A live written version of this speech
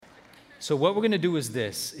So what we're going to do is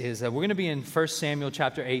this, we're going to be in 1 Samuel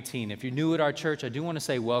chapter 18. If you're new at our church, I do want to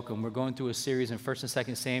say welcome. We're going through a series in 1 and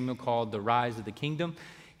 2 Samuel called The Rise of the Kingdom,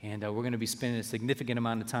 and we're going to be spending a significant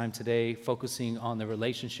amount of time today focusing on the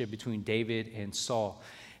relationship between David and Saul.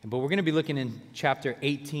 But we're going to be looking in chapter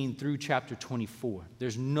 18 through chapter 24.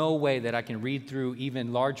 There's no way that I can read through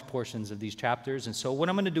even large portions of these chapters, and so what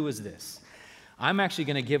I'm going to do is this. I'm actually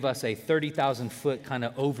going to give us a 30,000-foot kind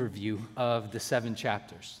of overview of the 7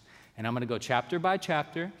 chapters. And I'm going to go chapter by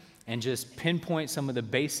chapter and just pinpoint some of the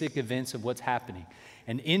basic events of what's happening.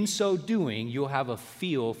 And in so doing, you'll have a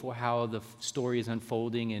feel for how the story is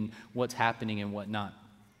unfolding and what's happening and whatnot.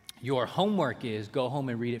 Your homework is go home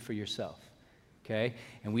and read it for yourself, okay?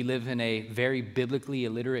 And we live in a very biblically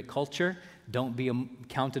illiterate culture. Don't be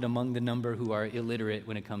counted among the number who are illiterate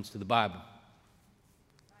when it comes to the Bible.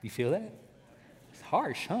 You feel that? It's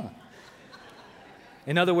harsh, huh?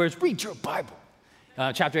 In other words, read your Bible.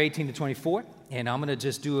 Chapter 18 to 24, and I'm going to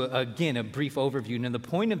just do, again, a brief overview. Now, the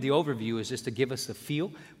point of the overview is just to give us a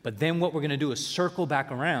feel, but then what we're going to do is circle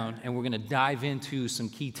back around, and we're going to dive into some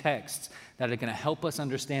key texts that are going to help us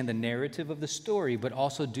understand the narrative of the story, but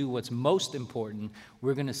also do what's most important.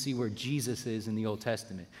 We're going to see where Jesus is in the Old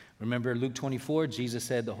Testament. Remember Luke 24, Jesus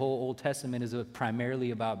said the whole Old Testament is primarily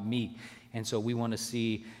about me, and so we want to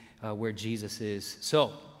see where Jesus is.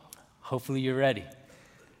 So, hopefully you're ready.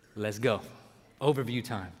 Let's go. Overview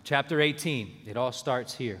time. Chapter 18, it all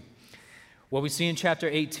starts here. What we see in chapter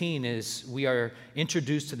 18 is we are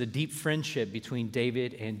introduced to the deep friendship between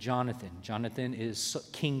David and Jonathan. Jonathan is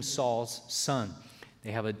King Saul's son. They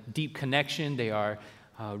have a deep connection. They are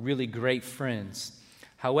really great friends.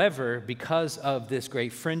 However, because of this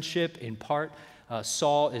great friendship, in part,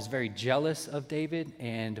 Saul is very jealous of David,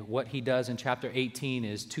 and what he does in chapter 18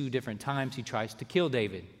 is 2 different times he tries to kill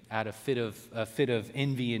David out of a fit of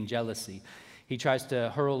envy and jealousy. He tries to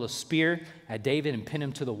hurl a spear at David and pin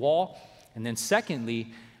him to the wall. And then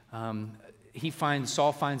secondly,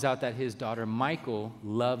 Saul finds out that his daughter Michal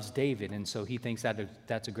loves David. And so he thinks that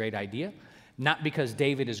that's a great idea. Not because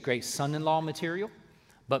David is great son-in-law material,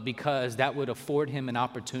 but because that would afford him an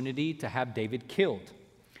opportunity to have David killed.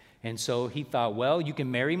 And so he thought, well, you can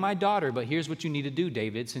marry my daughter, but here's what you need to do,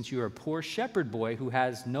 David. Since you're a poor shepherd boy who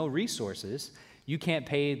has no resources, you can't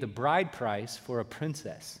pay the bride price for a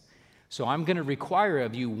princess. So I'm going to require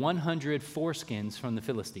of you 100 foreskins from the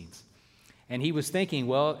Philistines. And he was thinking,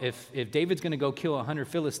 well, if David's going to go kill 100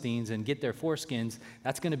 Philistines and get their foreskins,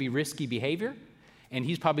 that's going to be risky behavior, and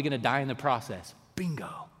he's probably going to die in the process.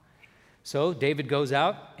 Bingo. So David goes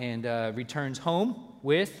out and returns home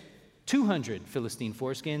with 200 Philistine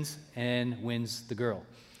foreskins and wins the girl.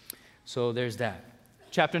 So there's that.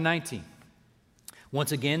 Chapter 19.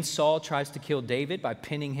 Once again, Saul tries to kill David by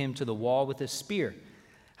pinning him to the wall with a spear.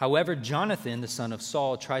 However, Jonathan, the son of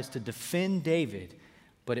Saul, tries to defend David,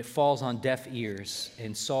 but it falls on deaf ears,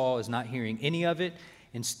 and Saul is not hearing any of it.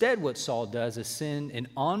 Instead, what Saul does is send an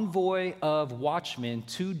envoy of watchmen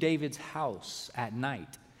to David's house at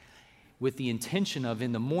night with the intention of,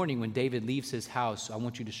 in the morning when David leaves his house, I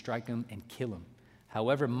want you to strike him and kill him.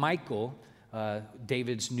 However, Michal,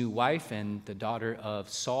 David's new wife and the daughter of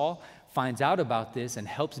Saul, finds out about this and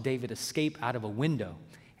helps David escape out of a window.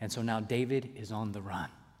 And so now David is on the run.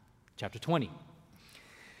 Chapter 20.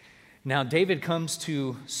 Now David comes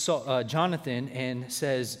to Jonathan and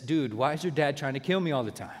says, dude, why is your dad trying to kill me all the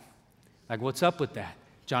time? Like, what's up with that?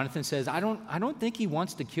 Jonathan says, I don't think he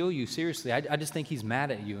wants to kill you, seriously. I just think he's mad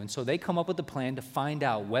at you. And so they come up with a plan to find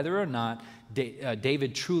out whether or not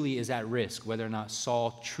David truly is at risk, whether or not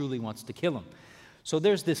Saul truly wants to kill him. So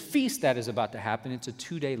there's this feast that is about to happen. It's a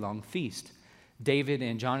 2-day-long feast. David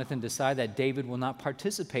and Jonathan decide that David will not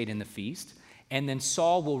participate in the feast, and then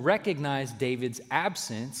Saul will recognize David's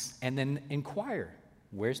absence and then inquire,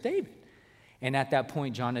 where's David? And at that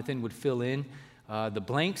point, Jonathan would fill in the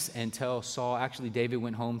blanks and tell Saul, actually, David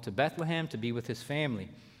went home to Bethlehem to be with his family.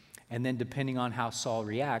 And then depending on how Saul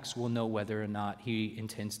reacts, we'll know whether or not he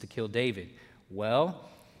intends to kill David. Well,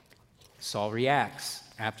 Saul reacts.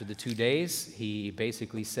 After the 2 days, he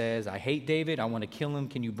basically says, I hate David, I want to kill him,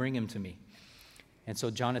 can you bring him to me? And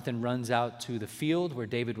so Jonathan runs out to the field where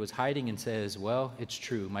David was hiding and says, well, it's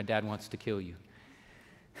true, my dad wants to kill you.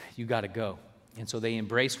 You got to go. And so they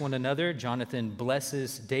embrace one another. Jonathan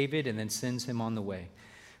blesses David and then sends him on the way.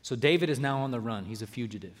 So David is now on the run. He's a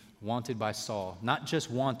fugitive, wanted by Saul. Not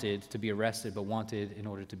just wanted to be arrested, but wanted in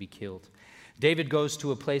order to be killed. David goes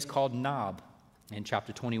to a place called Nob in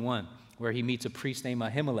chapter 21, where he meets a priest named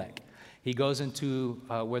Ahimelech. He goes into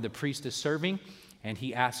where the priest is serving, and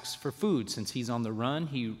he asks for food. Since he's on the run,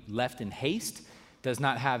 he left in haste does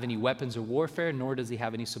not have any weapons or warfare, nor does he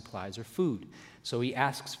have any supplies or food. So he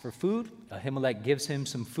asks for food. Ahimelech gives him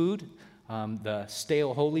some food, the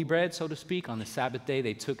stale holy bread, so to speak. On the Sabbath day,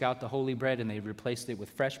 they took out the holy bread and they replaced it with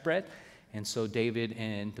fresh bread. And so David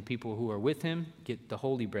and the people who are with him get the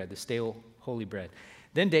holy bread, the stale holy bread.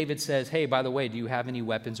 Then David says, hey, by the way, do you have any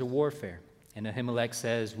weapons or warfare? And Ahimelech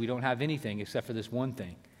says, we don't have anything except for this one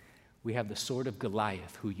thing. We have the sword of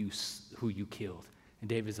Goliath who you killed. And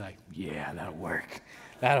David's like, yeah, that'll work.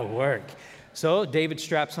 That'll work. So David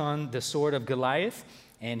straps on the sword of Goliath,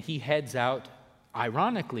 and he heads out,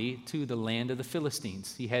 ironically, to the land of the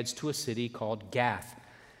Philistines. He heads to a city called Gath.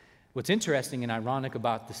 What's interesting and ironic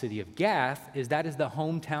about the city of Gath is that is the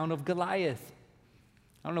hometown of Goliath.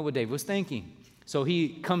 I don't know what David was thinking. So he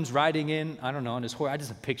comes riding in, I don't know, on his horse. I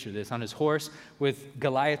just picture this, on his horse with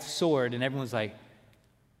Goliath's sword, and everyone's like,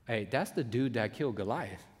 hey, that's the dude that killed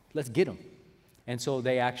Goliath. Let's get him. And so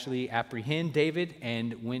they actually apprehend David,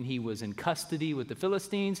 and when he was in custody with the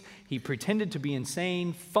Philistines, he pretended to be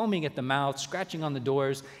insane, foaming at the mouth, scratching on the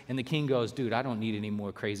doors, and the king goes, dude, I don't need any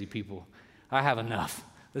more crazy people. I have enough.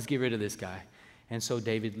 Let's get rid of this guy. And so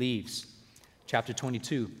David leaves. Chapter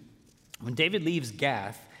 22. When David leaves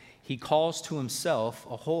Gath, he calls to himself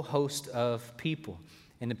a whole host of people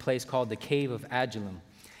in a place called the Cave of Adullam.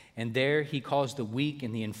 And there he calls the weak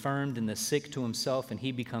and the infirmed and the sick to himself, and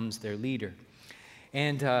he becomes their leader.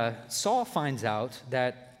 And Saul finds out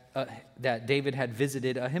that David had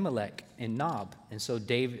visited Ahimelech in Nob. And so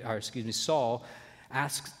Saul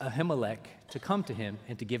asks Ahimelech to come to him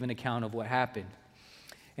and to give an account of what happened.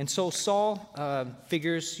 And so Saul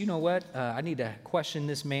figures, you know what, I need to question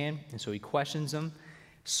this man. And so he questions him.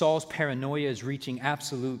 Saul's paranoia is reaching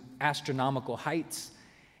absolute astronomical heights.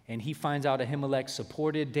 And he finds out Ahimelech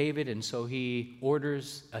supported David, and so he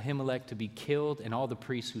orders Ahimelech to be killed and all the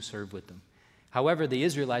priests who serve with him. However, the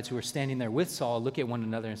Israelites who are standing there with Saul look at one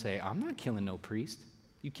another and say, I'm not killing no priest.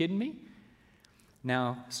 You kidding me?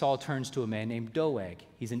 Now, Saul turns to a man named Doeg.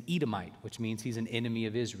 He's an Edomite, which means he's an enemy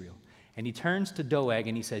of Israel. And he turns to Doeg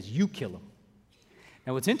and he says, you kill him.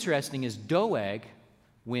 Now, what's interesting is Doeg,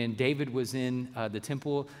 when David was in the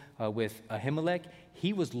temple with Ahimelech,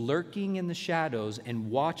 he was lurking in the shadows and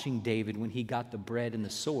watching David when he got the bread and the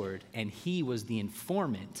sword, and he was the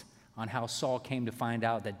informant on how Saul came to find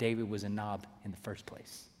out that David was in Nob in the first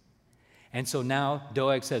place. And so now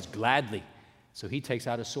Doeg says, gladly. So he takes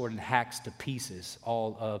out a sword and hacks to pieces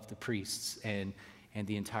all of the priests and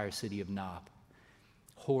the entire city of Nob.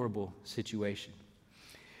 Horrible situation.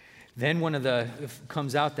 Then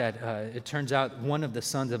comes out that it turns out one of the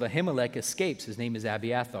sons of Ahimelech escapes. His name is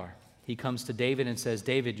Abiathar. He comes to David and says,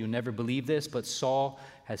 David, you'll never believe this, but Saul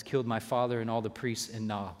has killed my father and all the priests in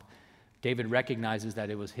Nob. David recognizes that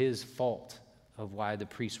it was his fault of why the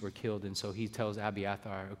priests were killed, and so he tells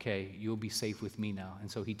Abiathar, okay, you'll be safe with me now.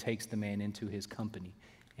 And so he takes the man into his company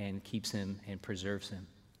and keeps him and preserves him.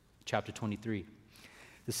 Chapter 23.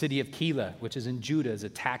 The city of Keilah, which is in Judah, is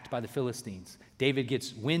attacked by the Philistines. David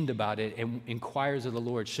gets wind about it and inquires of the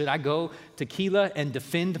Lord, should I go to Keilah and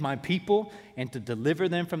defend my people and to deliver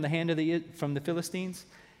them from the hand of from the Philistines?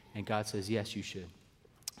 And God says, yes, you should.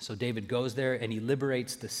 So David goes there and he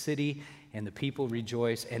liberates the city, and the people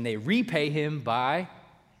rejoice, and they repay him by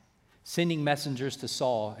sending messengers to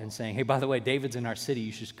Saul and saying, hey, by the way, David's in our city,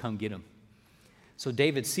 you should come get him. So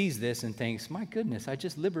David sees this and thinks, my goodness, I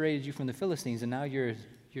just liberated you from the Philistines, and now you're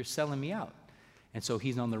selling me out. And so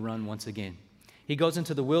he's on the run once again. He goes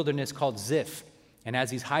into the wilderness called Ziph, and as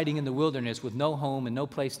he's hiding in the wilderness with no home and no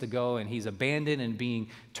place to go, and he's abandoned and being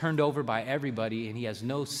turned over by everybody, and he has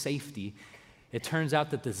no safety, it turns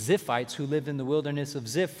out that the Ziphites who lived in the wilderness of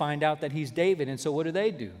Ziph find out that he's David, and so what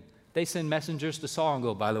do? They send messengers to Saul and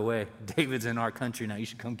go, by the way, David's in our country now, you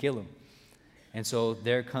should come kill him. And so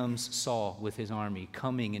there comes Saul with his army,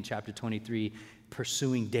 coming in chapter 23,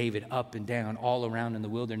 pursuing David up and down, all around in the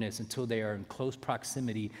wilderness until they are in close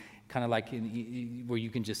proximity, kind of like where you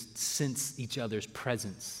can just sense each other's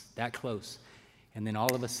presence, that close. And then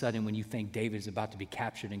all of a sudden, when you think David is about to be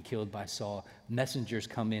captured and killed by Saul, messengers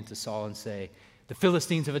come in to Saul and say, the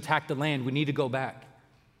Philistines have attacked the land, we need to go back.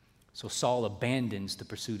 So Saul abandons the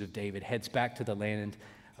pursuit of David, heads back to the land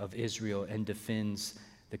of Israel, and defends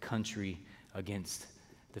the country against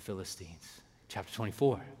the Philistines. Chapter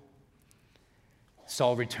 24.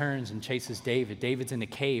 Saul returns and chases David. David's in a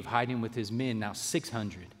cave hiding with his men, now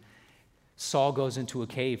 600. Saul goes into a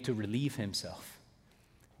cave to relieve himself.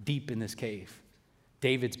 Deep in this cave,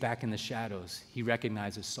 David's back in the shadows. He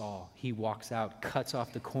recognizes Saul. He walks out, cuts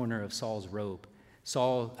off the corner of Saul's robe.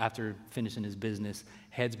 Saul, after finishing his business,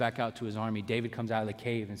 heads back out to his army. David comes out of the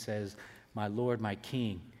cave and says, my Lord, my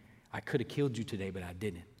king, I could have killed you today, but I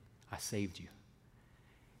didn't. I saved you.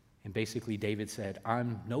 And basically David said,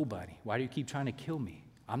 I'm nobody. Why do you keep trying to kill me?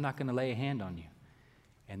 I'm not going to lay a hand on you.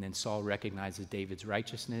 And then Saul recognizes David's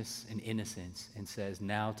righteousness and innocence and says,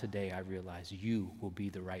 now today I realize you will be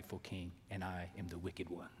the rightful king and I am the wicked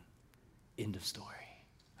one. End of story.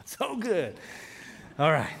 That's so good.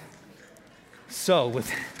 All right. So with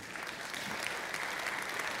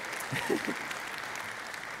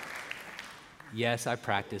yes, I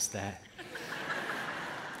practiced that.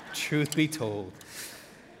 Truth be told.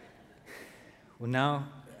 Well, now,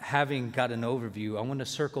 having got an overview, I want to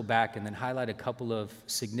circle back and then highlight a couple of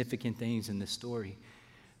significant things in this story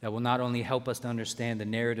that will not only help us to understand the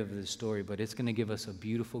narrative of the story, but it's going to give us a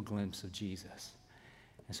beautiful glimpse of Jesus.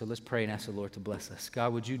 And so let's pray and ask the Lord to bless us.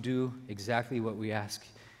 God, would you do exactly what we ask,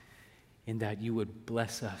 in that you would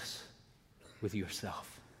bless us with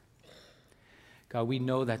yourself. God, we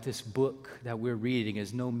know that this book that we're reading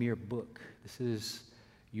is no mere book. This is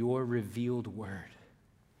your revealed word.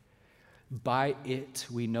 By it,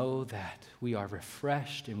 we know that we are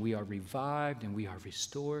refreshed and we are revived and we are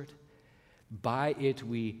restored. By it,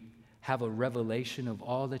 we have a revelation of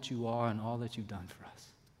all that you are and all that you've done for us.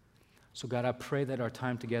 So God, I pray that our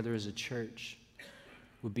time together as a church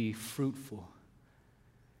would be fruitful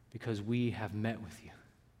because we have met with you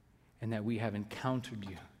and that we have encountered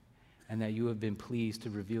you and that you have been pleased to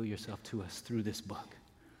reveal yourself to us through this book.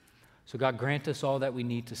 So God, grant us all that we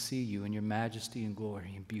need to see you in your majesty and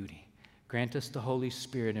glory and beauty. Grant us the Holy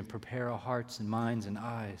Spirit and prepare our hearts and minds and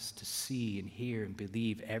eyes to see and hear and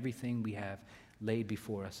believe everything we have laid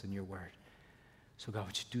before us in your word. So God,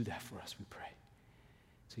 would you do that for us, we pray.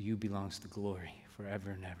 To you belongs the glory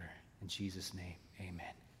forever and ever. In Jesus' name,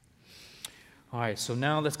 amen. All right, so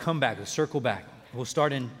now let's come back, let's circle back. We'll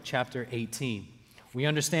start in chapter 18. We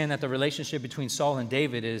understand that the relationship between Saul and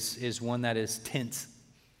David is one that is tense.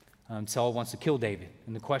 Saul wants to kill David,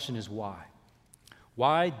 and the question is why?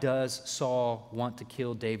 Why does Saul want to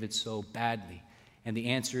kill David so badly? And the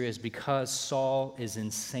answer is because Saul is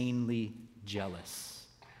insanely jealous.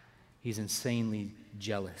 He's insanely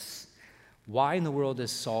jealous. Why in the world is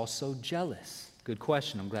Saul so jealous? Good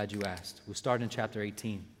question. I'm glad you asked. We'll start in chapter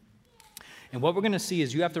 18. And what we're going to see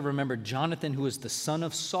is you have to remember Jonathan, who is the son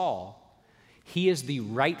of Saul. He is the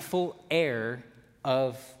rightful heir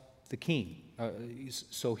of the king.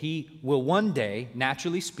 So he will one day,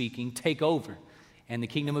 naturally speaking, take over. And the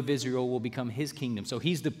kingdom of Israel will become his kingdom. So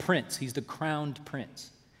he's the prince. He's the crowned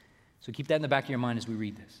prince. So keep that in the back of your mind as we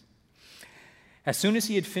read this. As soon as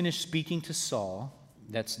he had finished speaking to Saul,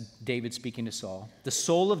 that's David speaking to Saul, the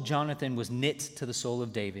soul of Jonathan was knit to the soul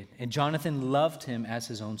of David, and Jonathan loved him as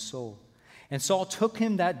his own soul. And Saul took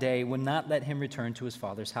him that day, would not let him return to his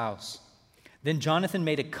father's house. Then Jonathan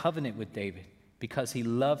made a covenant with David, because he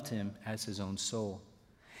loved him as his own soul.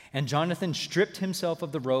 And Jonathan stripped himself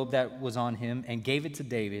of the robe that was on him and gave it to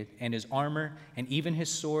David, and his armor, and even his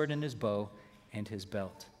sword and his bow and his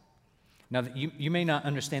belt. Now, you may not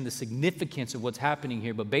understand the significance of what's happening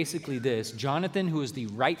here, but basically this, Jonathan, who is the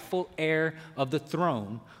rightful heir of the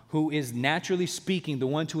throne, who is naturally speaking the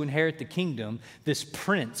one to inherit the kingdom, this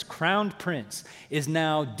prince, crowned prince, is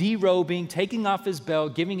now derobing, taking off his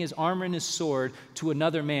belt, giving his armor and his sword to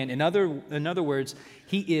another man. In other words,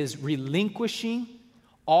 he is relinquishing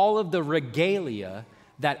all of the regalia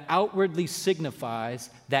that outwardly signifies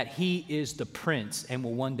that he is the prince and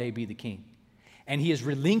will one day be the king. And he is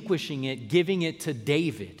relinquishing it, giving it to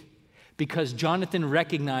David, because Jonathan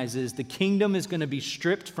recognizes the kingdom is going to be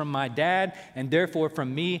stripped from my dad and therefore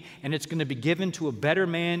from me, and it's going to be given to a better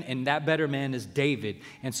man, and that better man is David.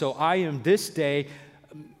 And so I am this day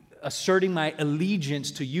asserting my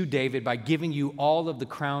allegiance to you, David, by giving you all of the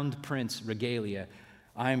crowned prince regalia.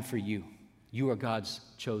 I am for you. You are God's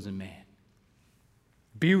chosen man.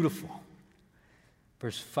 Beautiful.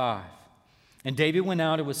 Verse 5. And David went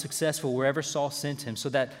out and was successful wherever Saul sent him, so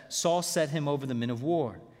that Saul set him over the men of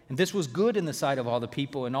war. And this was good in the sight of all the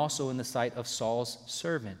people and also in the sight of Saul's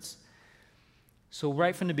servants. So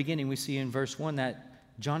right from the beginning, we see in verse 1 that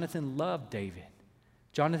Jonathan loved David.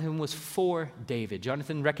 Jonathan was for David.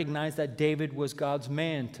 Jonathan recognized that David was God's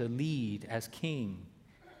man to lead as king.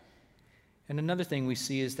 And another thing we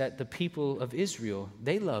see is that the people of Israel,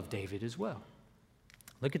 they love David as well.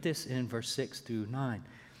 Look at this in verse 6 through 9.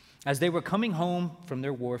 As they were coming home from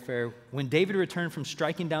their warfare, when David returned from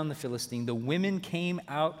striking down the Philistine, the women came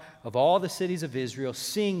out of all the cities of Israel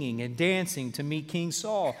singing and dancing to meet King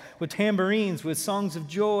Saul with tambourines, with songs of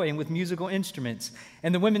joy, and with musical instruments.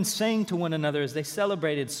 And the women sang to one another as they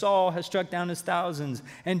celebrated, Saul has struck down his thousands,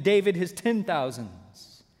 and David his 10,000s.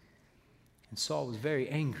 And Saul was very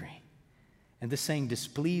angry. And this saying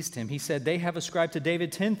displeased him. He said, they have ascribed to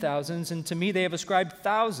David 10,000s, and to me they have ascribed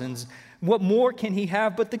thousands. What more can he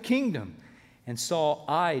have but the kingdom? And Saul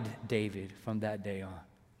eyed David from that day on.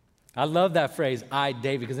 I love that phrase, eyed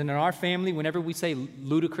David, because in our family, whenever we say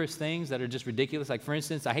ludicrous things that are just ridiculous, like for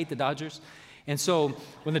instance, I hate the Dodgers. And so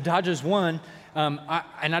when the Dodgers won,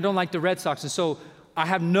 I don't like the Red Sox, and so I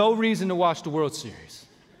have no reason to watch the World Series.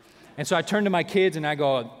 And so I turn to my kids and I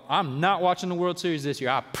go, I'm not watching the World Series this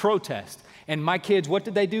year. I protest. And my kids, what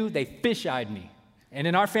did they do? They fish-eyed me. And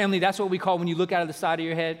in our family, that's what we call when you look out of the side of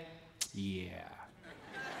your head. Yeah,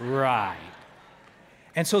 right.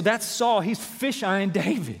 And so that's Saul. He's fish-eyeing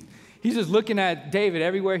David. He's just looking at David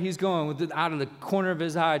everywhere he's going, out of the corner of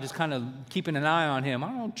his eye, just kind of keeping an eye on him.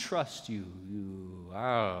 I don't trust you.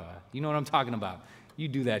 You know what I'm talking about. You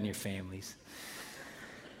do that in your families.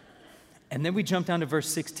 And then we jump down to verse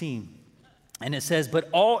 16. And it says, but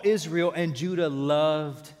all Israel and Judah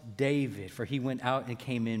loved David, for he went out and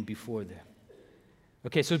came in before them.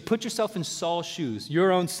 Okay, so put yourself in Saul's shoes.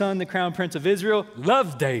 Your own son, the crown prince of Israel,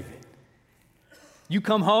 loves David. You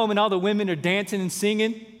come home and all the women are dancing and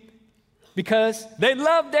singing because they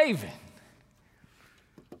love David.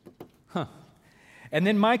 And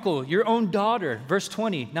then Michal, your own daughter, verse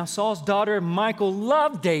 20. Now Saul's daughter, Michal,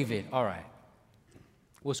 loved David. All right,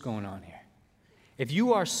 what's going on here? If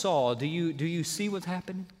you are Saul, do you see what's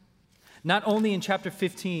happening? Not only in chapter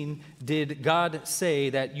 15 did God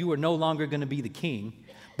say that you are no longer going to be the king,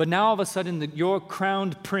 but now all of a sudden your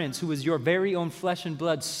crowned prince, who is your very own flesh and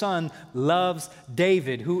blood son, loves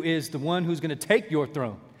David, who is the one who's going to take your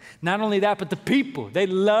throne. Not only that, but the people, they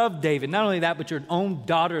love David. Not only that, but your own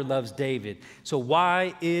daughter loves David. So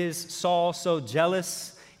why is Saul so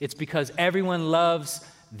jealous? It's because everyone loves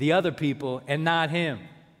the other people and not him.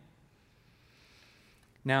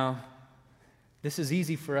 Now, this is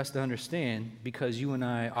easy for us to understand because you and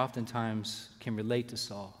I oftentimes can relate to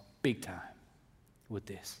Saul big time with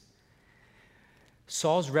this.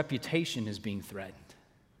 Saul's reputation is being threatened.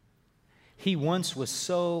 He once was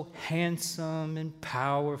so handsome and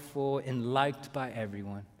powerful and liked by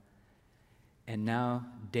everyone. And now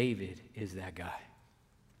David is that guy.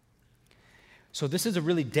 So this is a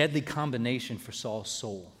really deadly combination for Saul's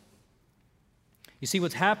soul. You see,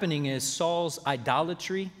 what's happening is Saul's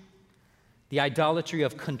idolatry, the idolatry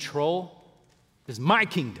of control, this is my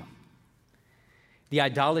kingdom. The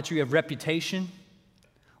idolatry of reputation.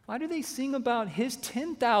 Why do they sing about his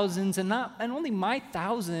 10,000s and only my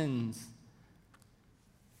thousands?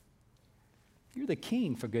 You're the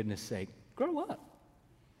king, for goodness sake. Grow up.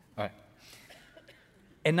 All right.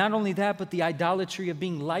 And not only that, but the idolatry of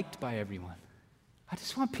being liked by everyone. I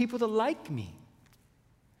just want people to like me.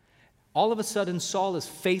 All of a sudden, Saul is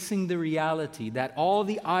facing the reality that all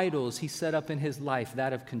the idols he set up in his life,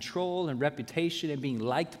 that of control and reputation and being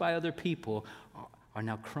liked by other people, are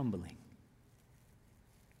now crumbling.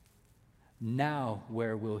 Now,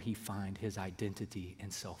 where will he find his identity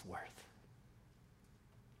and self-worth?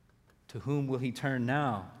 To whom will he turn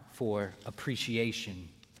now for appreciation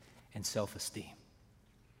and self-esteem?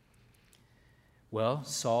 Well,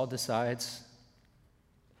 Saul decides,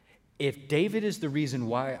 if David is the reason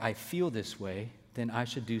why I feel this way, then I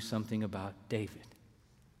should do something about David.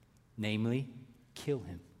 Namely, kill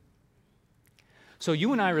him. So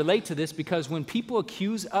you and I relate to this because when people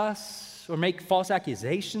accuse us or make false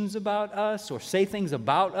accusations about us or say things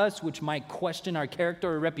about us which might question our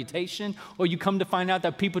character or reputation, or you come to find out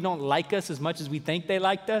that people don't like us as much as we think they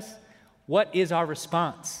liked us, what is our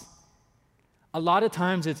response? A lot of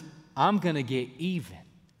times it's, I'm going to get even.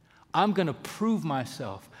 I'm going to prove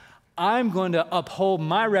myself. I'm going to uphold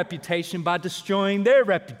my reputation by destroying their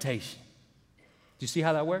reputation. Do you see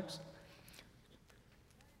how that works?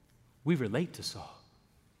 We relate to Saul,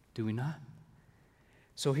 do we not?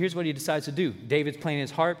 So here's what he decides to do. David's playing his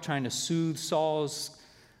harp, trying to soothe Saul's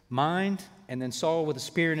mind, and then Saul, with a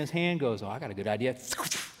spear in his hand, goes, I got a good idea,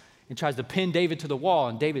 and tries to pin David to the wall,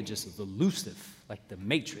 and David just is elusive, like the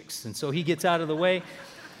Matrix, and so he gets out of the way.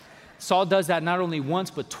 Saul does that not only once,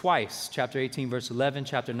 but twice, chapter 18, verse 11,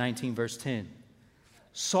 chapter 19, verse 10.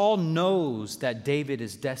 Saul knows that David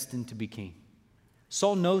is destined to be king.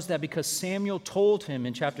 Saul knows that because Samuel told him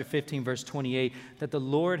in chapter 15, verse 28, that the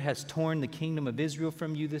Lord has torn the kingdom of Israel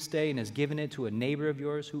from you this day and has given it to a neighbor of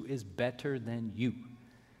yours who is better than you.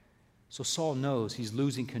 So Saul knows he's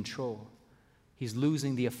losing control. He's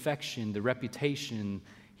losing the affection, the reputation.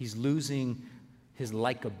 He's losing his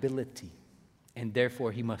likability. And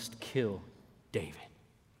therefore, he must kill David.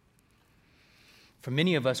 For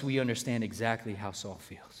many of us, we understand exactly how Saul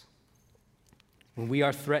feels. When we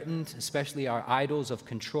are threatened, especially our idols of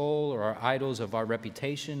control or our idols of our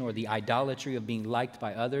reputation or the idolatry of being liked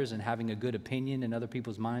by others and having a good opinion in other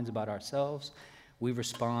people's minds about ourselves, we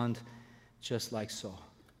respond just like Saul.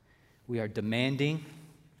 We are demanding.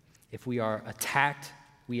 If we are attacked,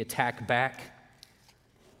 we attack back.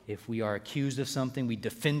 If we are accused of something, we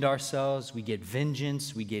defend ourselves. We get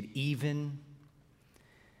vengeance. We get even.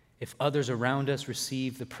 If others around us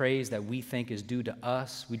receive the praise that we think is due to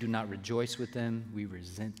us, we do not rejoice with them, we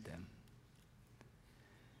resent them.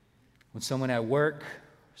 When someone at work,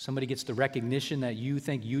 somebody gets the recognition that you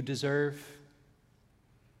think you deserve,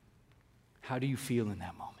 how do you feel in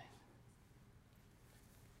that moment?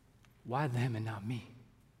 Why them and not me?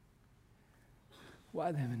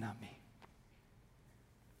 Why them and not me?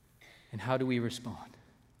 And how do we respond?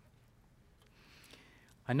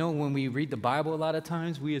 I know when we read the Bible a lot of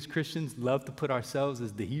times, we as Christians love to put ourselves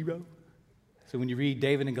as the hero. So when you read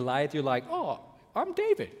David and Goliath, you're like, oh, I'm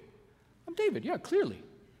David. I'm David, yeah, clearly.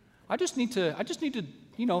 I just need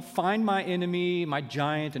to, find my enemy, my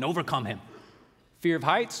giant, and overcome him. Fear of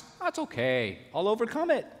heights? That's okay. I'll overcome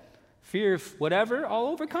it. Fear of whatever? I'll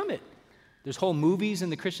overcome it. There's whole movies in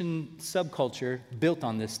the Christian subculture built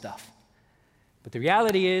on this stuff. But the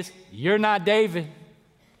reality is, you're not David.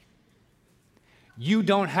 You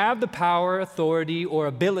don't have the power, authority, or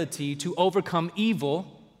ability to overcome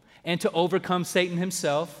evil and to overcome Satan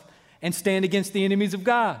himself and stand against the enemies of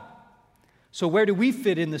God. So where do we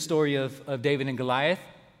fit in the story of David and Goliath?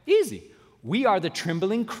 Easy. We are the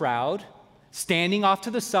trembling crowd standing off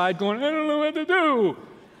to the side going, I don't know what to do.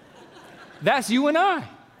 That's you and I.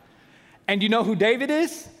 And you know who David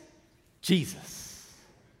is? Jesus.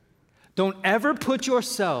 Don't ever put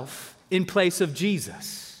yourself in place of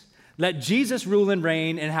Jesus. Let Jesus rule and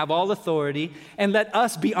reign and have all authority, and let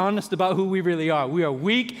us be honest about who we really are. We are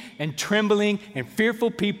weak and trembling and fearful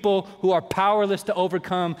people who are powerless to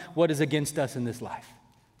overcome what is against us in this life.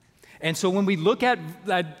 And so when we look at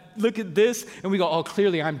this and we go, oh,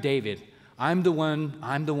 clearly I'm David. I'm the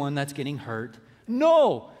one that's getting hurt.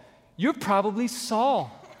 No, you're probably Saul.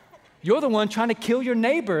 You're the one trying to kill your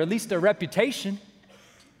neighbor, at least their reputation,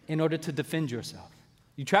 in order to defend yourself.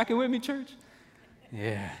 You tracking with me, church?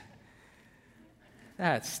 Yeah.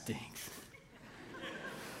 That stinks.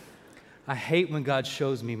 I hate when God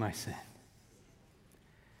shows me my sin.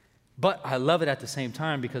 But I love it at the same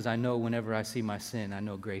time because I know whenever I see my sin, I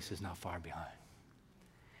know grace is not far behind.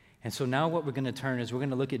 And so now what we're going to turn is we're going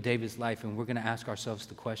to look at David's life and we're going to ask ourselves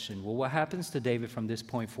the question, well, what happens to David from this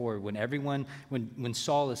point forward when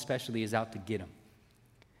Saul especially is out to get him?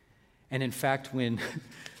 And in fact, when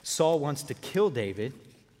Saul wants to kill David,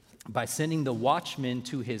 by sending the watchman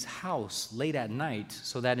to his house late at night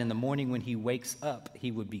so that in the morning when he wakes up,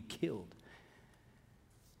 he would be killed.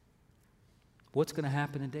 What's going to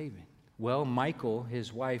happen to David? Well, Michal,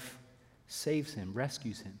 his wife, saves him,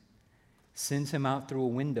 rescues him, sends him out through a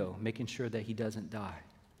window, making sure that he doesn't die.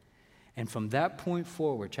 And from that point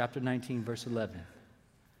forward, chapter 19, verse 11,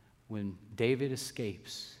 when David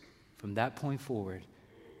escapes, from that point forward,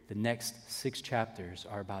 the next 6 chapters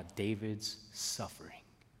are about David's suffering.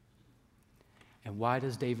 And why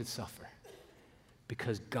does David suffer?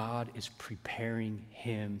 Because God is preparing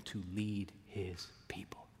him to lead his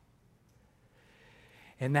people.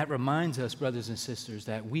 And that reminds us, brothers and sisters,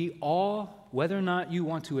 that we all, whether or not you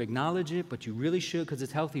want to acknowledge it, but you really should because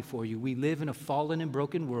it's healthy for you, we live in a fallen and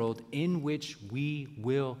broken world in which we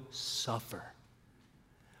will suffer.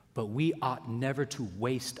 But we ought never to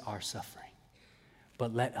waste our suffering,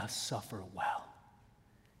 but let us suffer well.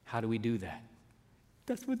 How do we do that?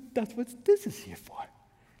 That's what this is here for,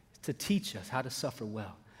 to teach us how to suffer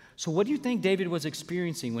well. So what do you think David was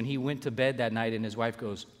experiencing when he went to bed that night and his wife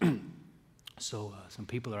goes, so some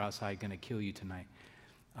people are outside going to kill you tonight,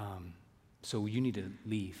 so you need to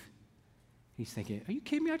leave. He's thinking, are you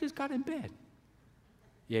kidding me? I just got in bed.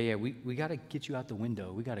 Yeah, we got to get you out the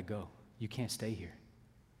window. We got to go. You can't stay here.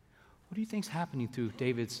 What do you think's happening through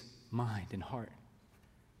David's mind and heart?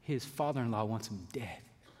 His father-in-law wants him dead.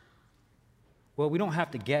 Well, we don't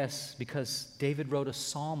have to guess because David wrote a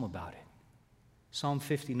psalm about it. Psalm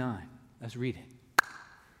 59. Let's read it.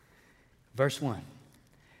 Verse 1.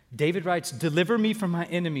 David writes, deliver me from my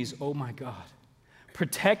enemies, O my God.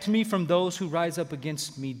 Protect me from those who rise up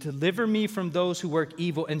against me. Deliver me from those who work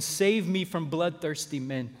evil and save me from bloodthirsty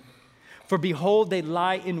men. For behold, they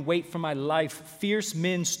lie in wait for my life. Fierce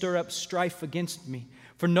men stir up strife against me.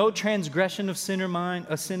 For no transgression of sin of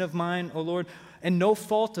mine, O Lord, and no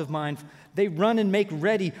fault of mine. They run and make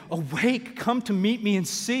ready. Awake, come to meet me and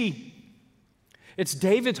see. It's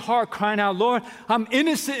David's heart crying out, Lord, I'm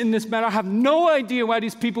innocent in this matter. I have no idea why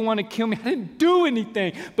these people want to kill me. I didn't do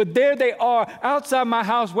anything, but there they are outside my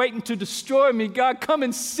house waiting to destroy me. God, come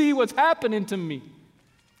and see what's happening to me.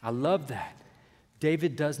 I love that.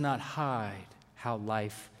 David does not hide how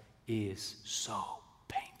life is so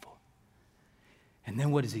painful. And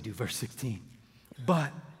then what does he do? Verse 16.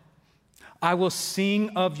 But I will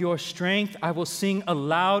sing of your strength. I will sing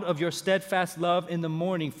aloud of your steadfast love in the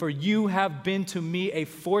morning. For you have been to me a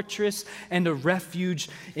fortress and a refuge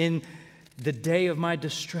in the day of my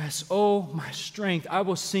distress. Oh, my strength, I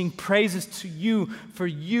will sing praises to you. For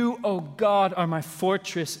you, O God, are my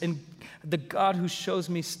fortress and the God who shows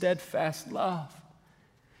me steadfast love.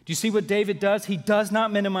 Do you see what David does? He does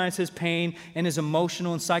not minimize his pain and his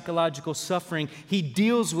emotional and psychological suffering. He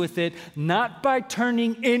deals with it not by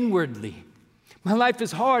turning inwardly. My life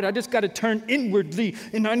is hard. I just got to turn inwardly,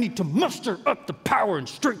 and I need to muster up the power and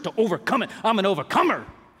strength to overcome it. I'm an overcomer.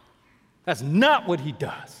 That's not what he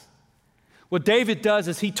does. What David does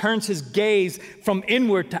is he turns his gaze from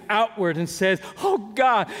inward to outward and says, oh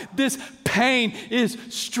God, this pain is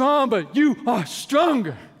strong, but you are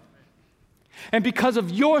stronger. And because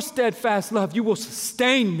of your steadfast love, you will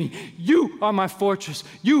sustain me. You are my fortress.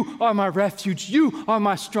 You are my refuge. You are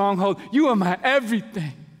my stronghold. You are my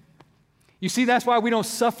everything. You see, that's why we don't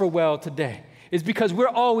suffer well today. It's because we're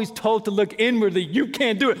always told to look inwardly. You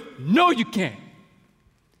can't do it. No, you can't.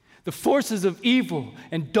 The forces of evil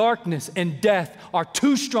and darkness and death are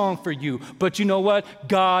too strong for you. But you know what?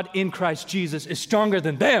 God in Christ Jesus is stronger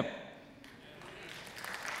than them.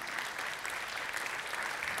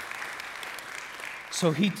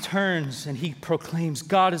 So he turns and he proclaims,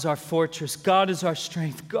 God is our fortress. God is our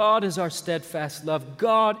strength. God is our steadfast love.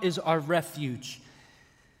 God is our refuge.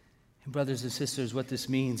 And brothers and sisters, what this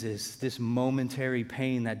means is this momentary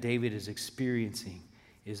pain that David is experiencing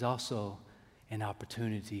is also an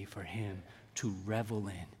opportunity for him to revel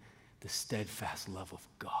in the steadfast love of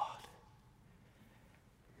God.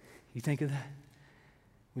 You think of that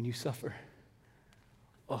when you suffer?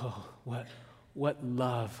 Oh, what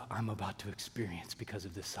love I'm about to experience because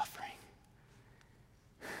of this suffering.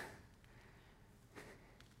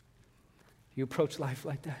 You approach life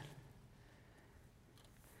like that?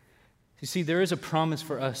 You see, there is a promise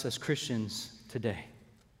for us as Christians today.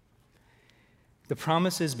 The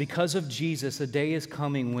promise is because of Jesus, a day is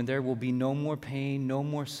coming when there will be no more pain, no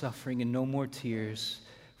more suffering, and no more tears,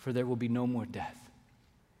 for there will be no more death.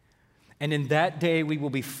 And in that day, we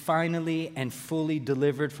will be finally and fully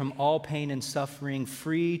delivered from all pain and suffering,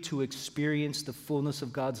 free to experience the fullness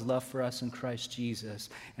of God's love for us in Christ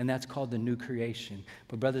Jesus. And that's called the new creation.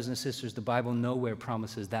 But brothers and sisters, the Bible nowhere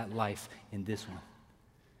promises that life in this one.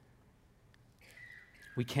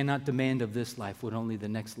 We cannot demand of this life what only the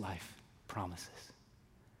next life promises.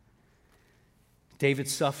 David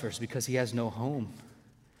suffers because he has no home.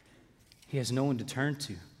 He has no one to turn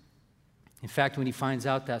to. In fact, when he finds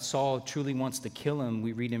out that Saul truly wants to kill him,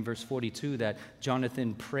 we read in verse 42 that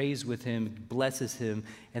Jonathan prays with him, blesses him,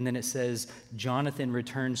 and then it says, Jonathan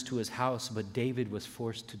returns to his house, but David was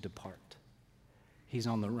forced to depart. He's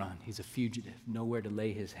on the run. He's a fugitive, nowhere to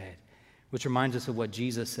lay his head, which reminds us of what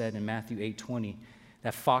Jesus said in Matthew 8:20,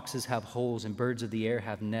 that foxes have holes and birds of the air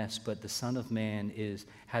have nests, but the Son of Man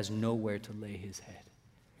has nowhere to lay his head.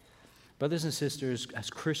 Brothers and sisters, as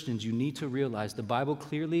Christians, you need to realize the Bible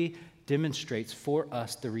clearly demonstrates for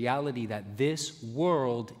us the reality that this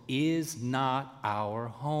world is not our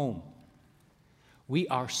home. We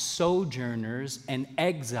are sojourners and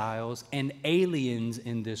exiles and aliens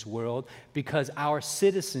in this world because our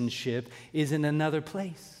citizenship is in another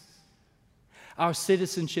place. Our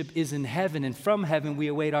citizenship is in heaven, and from heaven we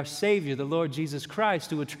await our Savior, the Lord Jesus Christ,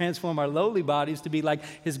 who would transform our lowly bodies to be like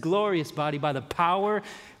his glorious body by the power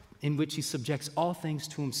in which he subjects all things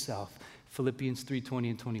to himself. Philippians 3:20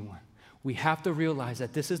 and 21. We have to realize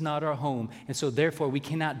that this is not our home, and so therefore we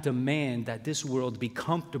cannot demand that this world be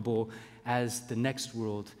comfortable as the next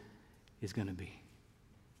world is going to be.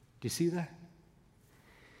 Do you see that?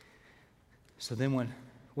 So then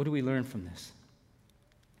what do we learn from this?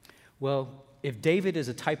 Well, if David is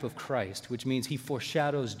a type of Christ, which means he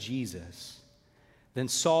foreshadows Jesus, then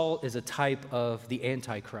Saul is a type of the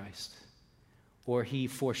Antichrist, or he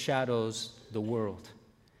foreshadows the world.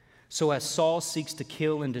 So as Saul seeks to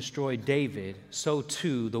kill and destroy David, so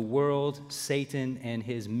too the world, Satan, and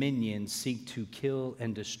his minions seek to kill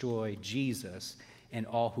and destroy Jesus and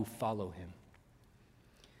all who follow him.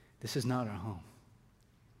 This is not our home.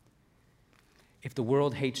 If the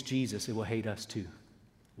world hates Jesus, it will hate us too.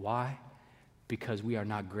 Why? Because we are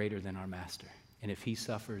not greater than our master. And if he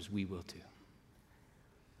suffers, we will too.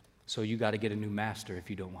 So you got to get a new master if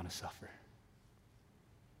you don't want to suffer.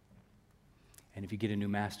 And if you get a new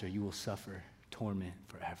master, you will suffer torment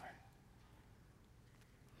forever.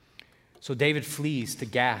 So David flees to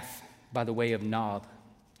Gath by the way of Nob.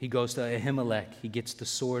 He goes to Ahimelech. He gets the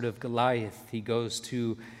sword of Goliath. He goes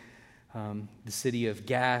to the city of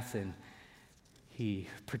Gath, and he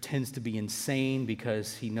pretends to be insane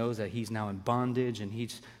because he knows that he's now in bondage. And he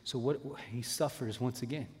suffers once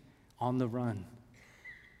again on the run.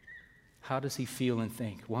 How does he feel and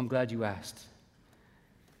think? Well, I'm glad you asked.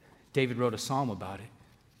 David wrote a psalm about it.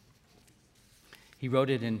 He wrote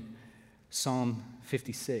it in Psalm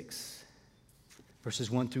 56,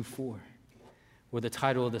 verses 1 through 4, where the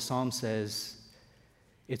title of the psalm says,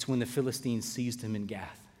 it's when the Philistines seized him in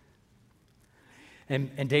Gath.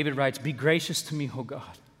 And David writes, "Be gracious to me, O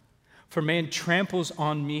God, for man tramples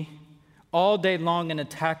on me. All day long an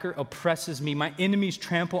attacker oppresses me. My enemies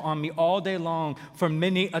trample on me all day long, for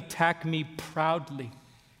many attack me proudly."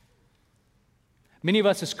 Many of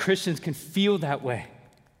us as Christians can feel that way.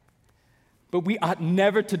 But we ought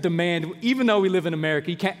never to demand, even though we live in America,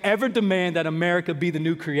 you can't ever demand that America be the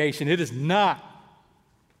new creation. It is not.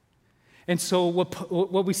 And so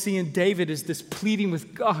what we see in David is this pleading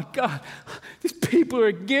with God, God, these people are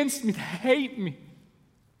against me, they hate me.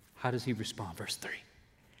 How does he respond? Verse 3.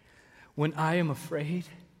 When I am afraid,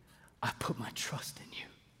 I put my trust in you.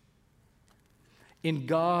 In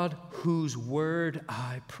God, whose word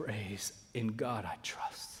I praise, in God I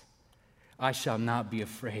trust. I shall not be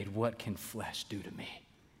afraid. What can flesh do to me?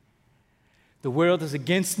 The world is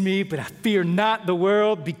against me, but I fear not the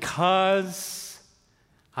world because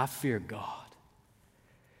I fear God.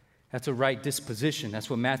 That's a right disposition. That's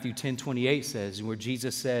what Matthew 10:28 says, where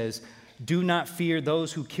Jesus says, "Do not fear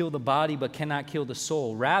those who kill the body but cannot kill the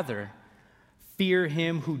soul. Rather, fear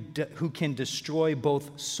him who can destroy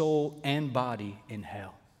both soul and body in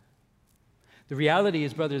hell." The reality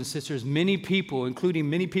is, brothers and sisters, many people, including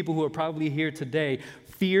many people who are probably here today,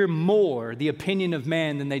 fear more the opinion of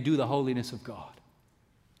man than they do the holiness of God.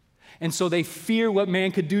 And so they fear what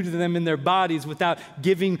man could do to them in their bodies without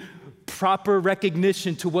giving proper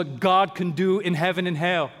recognition to what God can do in heaven and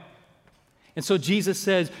hell. And so Jesus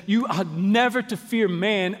says, you ought never to fear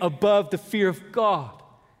man above the fear of God.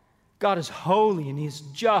 God is holy and he is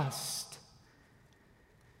just.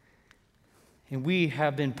 And we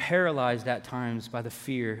have been paralyzed at times by the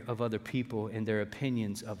fear of other people and their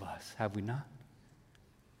opinions of us, have we not?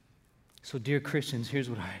 So, dear Christians, here's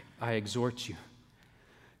what I exhort you.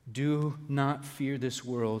 Do not fear this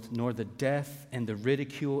world, nor the death and the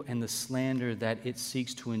ridicule and the slander that it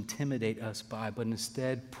seeks to intimidate us by, but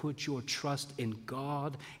instead put your trust in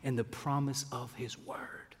God and the promise of his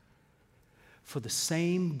word. For the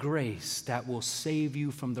same grace that will save you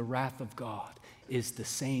from the wrath of God is the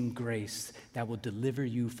same grace that will deliver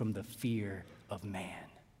you from the fear of man.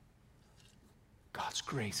 God's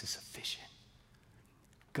grace is sufficient.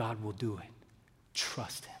 God will do it.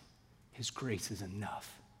 Trust him. His grace is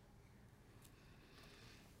enough.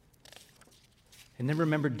 And then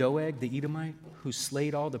remember Doeg, the Edomite, who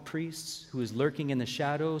slayed all the priests, who was lurking in the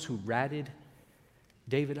shadows, who ratted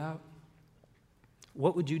David out?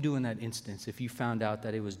 What would you do in that instance if you found out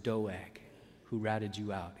that it was Doeg who ratted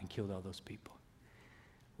you out and killed all those people?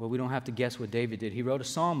 Well, we don't have to guess what David did. He wrote a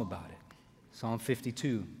psalm about it, Psalm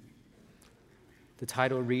 52. The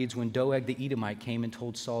title reads, "When Doeg the Edomite came and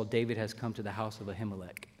told Saul, David has come to the house of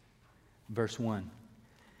Ahimelech." Verse 1.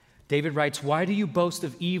 David writes, "Why do you boast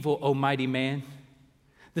of evil, O mighty man?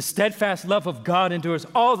 The steadfast love of God endures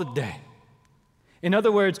all the day." In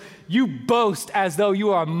other words, you boast as though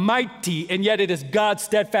you are mighty, and yet it is God's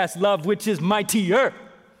steadfast love which is mightier.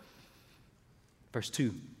 Verse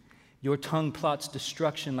 2. Your tongue plots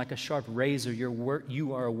destruction like a sharp razor.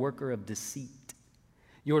 You are a worker of deceit.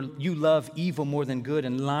 You love evil more than good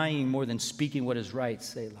and lying more than speaking what is right.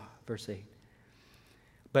 Selah. Verse 8.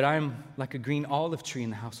 But I am like a green olive tree in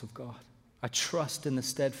the house of God. I trust in the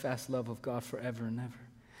steadfast love of God forever and ever.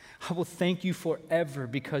 I will thank you forever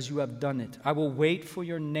because you have done it. I will wait for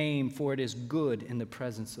your name, for it is good in the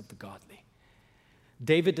presence of the godly.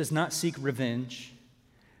 David does not seek revenge,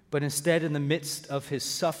 but instead, in the midst of his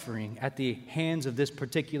suffering at the hands of this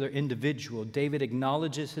particular individual, David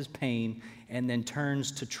acknowledges his pain and then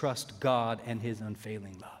turns to trust God and his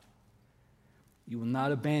unfailing love. You will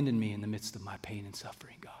not abandon me in the midst of my pain and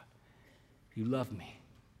suffering, God. You love me.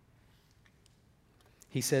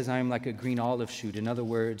 He says, I am like a green olive shoot. In other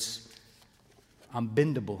words, I'm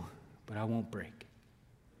bendable, but I won't break.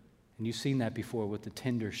 And you've seen that before with the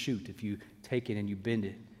tender shoot. If you take it and you bend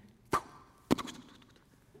it,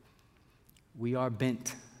 we are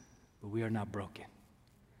bent, but we are not broken.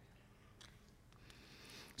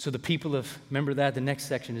 So the people of, remember that, the next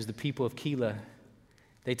section is the people of Keilah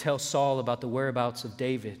They tell Saul about the whereabouts of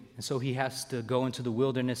David, and so he has to go into the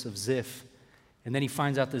wilderness of Ziph. And then he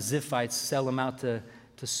finds out the Ziphites sell him out to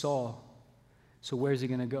Saul. So where's he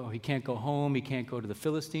going to go? He can't go home. He can't go to the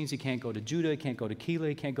Philistines. He can't go to Judah. He can't go to Keilah.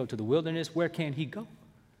 He can't go to the wilderness. Where can he go?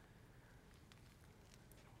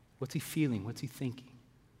 What's he feeling? What's he thinking?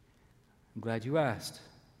 I'm glad you asked.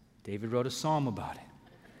 David wrote a psalm about it.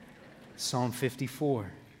 Psalm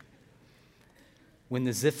 54. When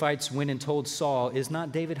the Ziphites went and told Saul, "Is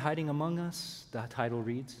not David hiding among us?" The title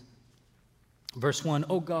reads. Verse 1,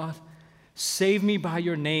 "O God, save me by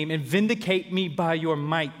your name and vindicate me by your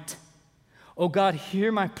might. O God,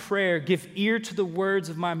 hear my prayer. Give ear to the words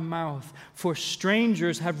of my mouth. For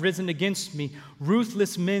strangers have risen against me.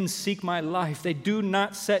 Ruthless men seek my life. They do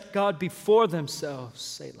not set God before themselves."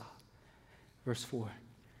 Selah. Verse 4,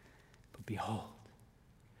 "But behold."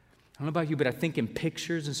 I don't know about you, but I think in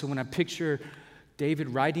pictures. And so when I picture David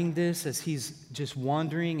writing this as he's just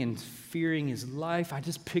wandering and fearing his life, I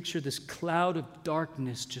just picture this cloud of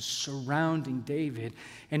darkness just surrounding David.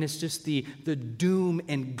 And it's just the doom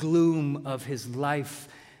and gloom of his life.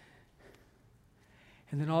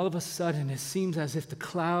 And then all of a sudden, it seems as if the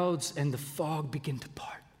clouds and the fog begin to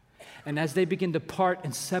part. And as they begin to part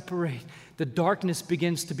and separate, the darkness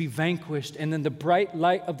begins to be vanquished. And then the bright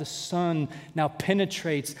light of the sun now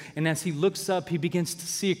penetrates. And as he looks up, he begins to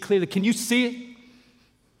see it clearly. Can you see it?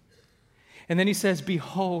 And then he says,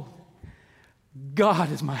 "Behold,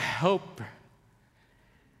 God is my helper.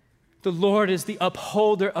 The Lord is the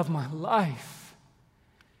upholder of my life."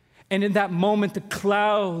 And in that moment, the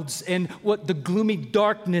clouds and what the gloomy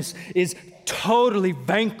darkness is totally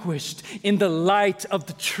vanquished in the light of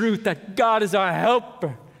the truth that God is our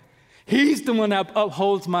helper. He's the one that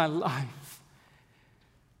upholds my life.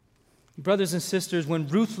 Brothers and sisters, when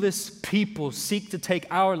ruthless people seek to take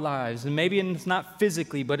our lives, and maybe it's not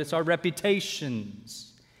physically, but it's our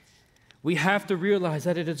reputations, we have to realize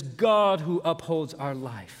that it is God who upholds our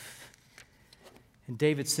life. And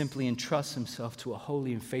David simply entrusts himself to a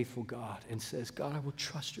holy and faithful God and says, "God, I will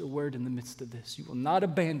trust your word in the midst of this. You will not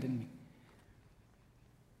abandon me."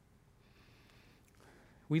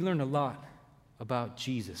 We learn a lot about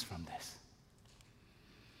Jesus from this.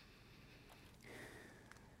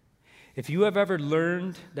 If you have ever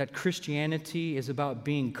learned that Christianity is about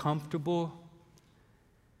being comfortable,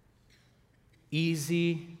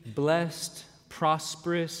 easy, blessed,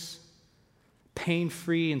 prosperous,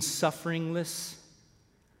 pain-free, and sufferingless,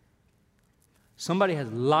 somebody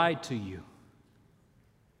has lied to you.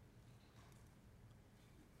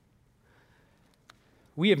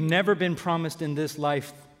 We have never been promised in this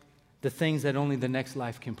life the things that only the next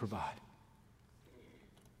life can provide.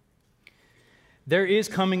 There is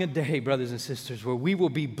coming a day, brothers and sisters, where we will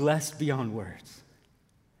be blessed beyond words.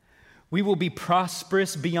 We will be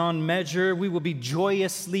prosperous beyond measure. We will be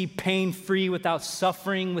joyously pain-free, without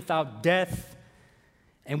suffering, without death,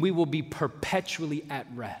 and we will be perpetually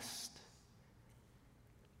at rest.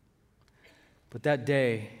 But that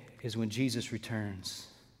day is when Jesus returns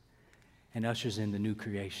and ushers in the new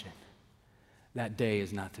creation. That day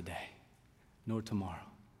is not today, nor tomorrow,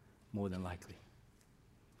 more than likely.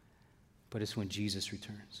 But it's when Jesus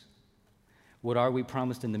returns. What are we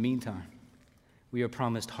promised in the meantime? We are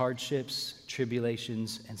promised hardships,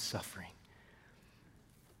 tribulations, and suffering.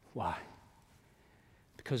 Why?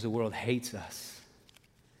 Because the world hates us.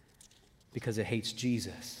 Because it hates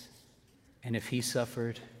Jesus. And if he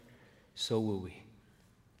suffered, so will we.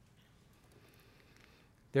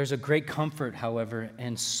 There's a great comfort, however,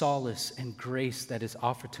 and solace and grace that is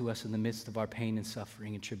offered to us in the midst of our pain and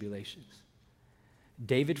suffering and tribulations.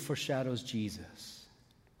 David foreshadows Jesus.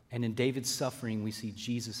 And in David's suffering, we see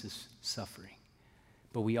Jesus' suffering.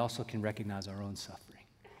 But we also can recognize our own suffering.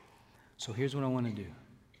 So here's what I want to do.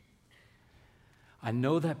 I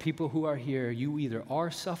know that people who are here, you either are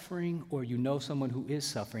suffering or you know someone who is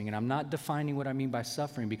suffering. And I'm not defining what I mean by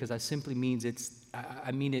suffering, because I simply mean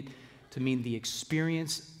I mean it to mean the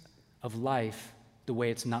experience of life the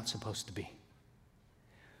way it's not supposed to be.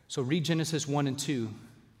 So read Genesis 1 and 2.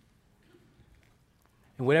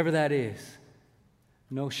 And whatever that is,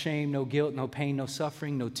 no shame, no guilt, no pain, no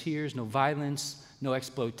suffering, no tears, no violence, no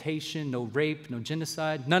exploitation, no rape, no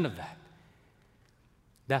genocide, none of that.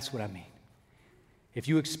 That's what I mean. If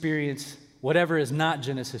you experience whatever is not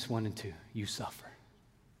Genesis 1 and 2, you suffer.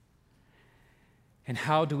 And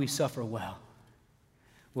how do we suffer well?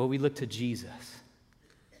 Well, we look to Jesus.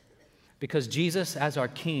 Because Jesus, as our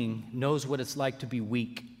King, knows what it's like to be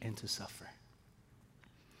weak and to suffer.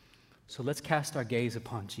 So let's cast our gaze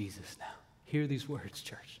upon Jesus now. Hear these words,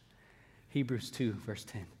 church. Hebrews 2, verse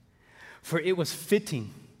 10. For it was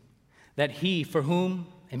fitting that he, for whom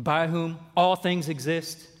and by whom all things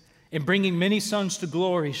exist, in bringing many sons to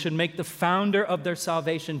glory, should make the founder of their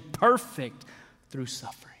salvation perfect through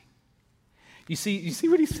suffering. You see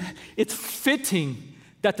what he said? It's fitting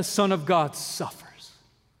that the Son of God suffers.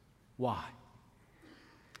 Why?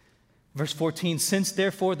 Verse 14, since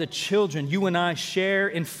therefore the children, you and I, share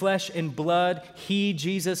in flesh and blood, he,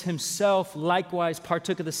 Jesus himself, likewise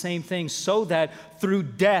partook of the same things, so that through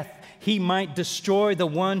death he might destroy the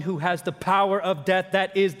one who has the power of death,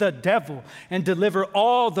 that is the devil, and deliver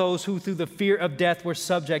all those who through the fear of death were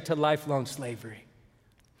subject to lifelong slavery.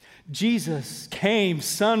 Jesus came,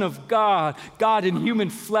 Son of God, God in human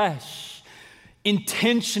flesh,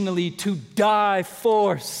 intentionally to die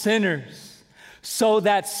for sinners, so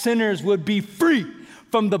that sinners would be free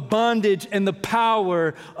from the bondage and the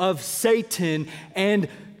power of Satan and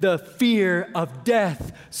the fear of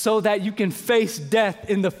death, so that you can face death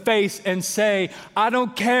in the face and say, I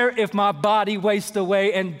don't care if my body wastes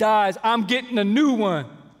away and dies, I'm getting a new one.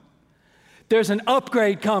 There's an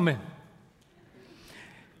upgrade coming.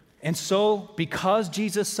 And so, because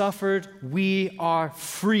Jesus suffered, we are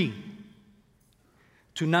free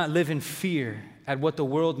to not live in fear at what the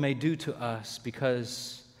world may do to us,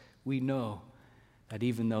 because we know that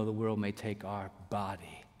even though the world may take our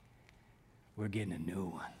body, we're getting a new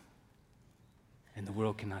one. And the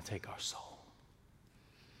world cannot take our soul.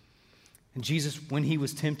 And Jesus, when he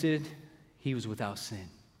was tempted, he was without sin.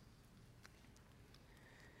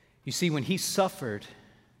 You see, when he suffered,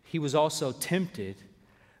 he was also tempted,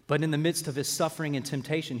 but in the midst of his suffering and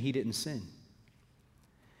temptation, he didn't sin.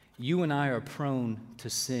 You and I are prone to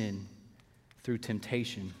sin through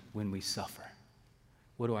temptation when we suffer.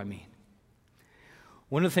 What do I mean?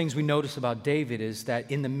 One of the things we notice about David is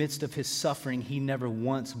that in the midst of his suffering, he never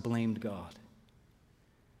once blamed God.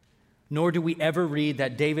 Nor do we ever read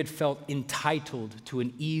that David felt entitled to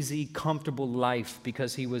an easy, comfortable life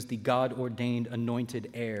because he was the God-ordained,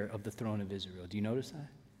 anointed heir of the throne of Israel. Do you notice that?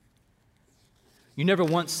 You never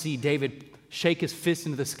once see David shake his fist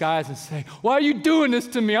into the skies and say, why are you doing this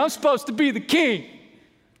to me? I'm supposed to be the king.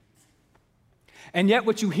 And yet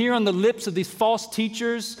what you hear on the lips of these false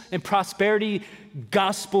teachers and prosperity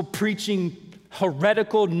gospel preaching,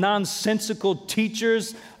 heretical, nonsensical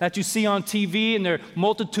teachers that you see on TV and their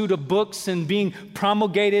multitude of books and being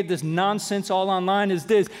promulgated, this nonsense all online, is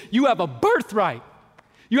this: you have a birthright.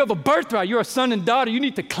 You have a birthright. You're a son and daughter. You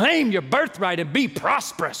need to claim your birthright and be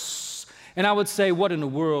prosperous. And I would say, what in the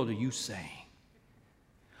world are you saying?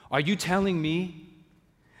 Are you telling me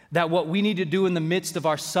that what we need to do in the midst of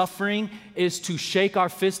our suffering is to shake our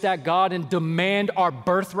fist at God and demand our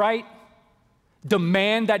birthright?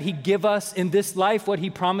 Demand that he give us in this life what he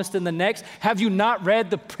promised in the next? Have you not read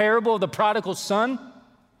the parable of the prodigal son?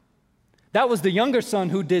 That was the younger son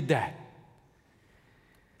who did that.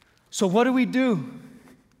 So what do?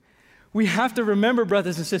 We have to remember,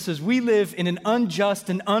 brothers and sisters, we live in an unjust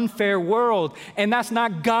and unfair world, and that's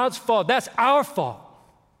not God's fault, that's our fault.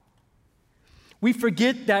 We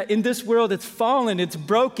forget that in this world it's fallen, it's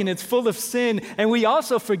broken, it's full of sin, and we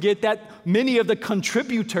also forget that many of the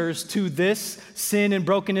contributors to this sin and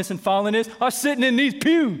brokenness and fallenness are sitting in these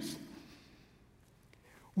pews.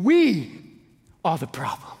 We are the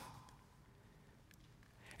problem.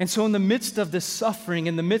 And so in the midst of this suffering,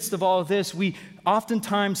 in the midst of all of this, we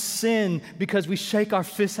oftentimes sin because we shake our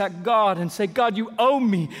fists at God and say, God, you owe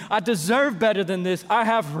me. I deserve better than this. I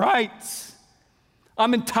have rights.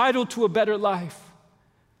 I'm entitled to a better life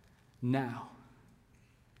now.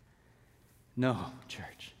 No,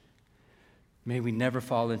 church. May we never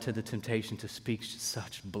fall into the temptation to speak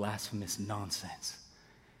such blasphemous nonsense.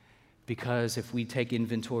 Because if we take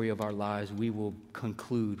inventory of our lives, we will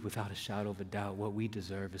conclude without a shadow of a doubt what we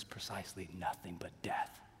deserve is precisely nothing but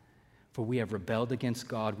death. For we have rebelled against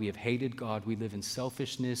God, we have hated God, we live in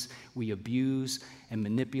selfishness, we abuse and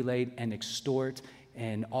manipulate and extort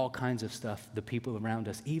and all kinds of stuff, the people around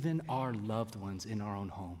us, even our loved ones in our own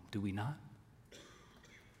home. Do we not?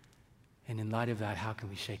 And in light of that, how can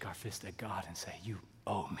we shake our fist at God and say, you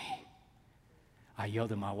owe me? I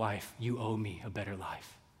yelled at my wife, you owe me a better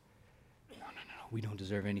life. No. We don't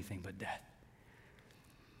deserve anything but death.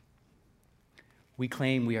 We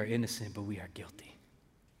claim we are innocent, but we are guilty.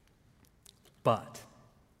 But,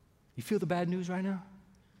 you feel the bad news right now?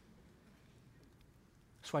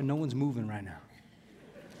 That's why no one's moving right now.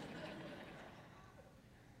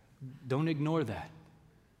 Don't ignore that.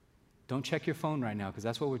 Don't check your phone right now, because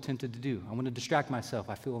that's what we're tempted to do. I want to distract myself.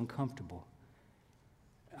 I feel uncomfortable.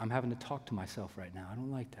 I'm having to talk to myself right now. I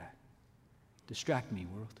don't like that. Distract me,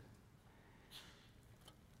 world.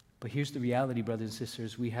 But here's the reality, brothers and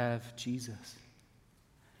sisters. We have Jesus.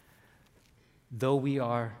 Though we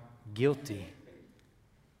are guilty,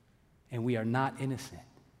 and we are not innocent.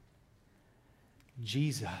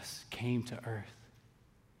 Jesus came to earth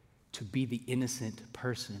to be the innocent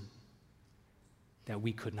person that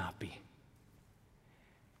we could not be.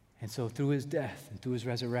 And so through his death and through his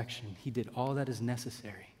resurrection, he did all that is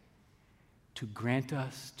necessary to grant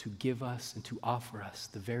us, to give us, and to offer us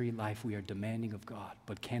the very life we are demanding of God,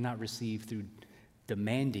 but cannot receive through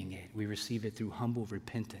demanding it. We receive it through humble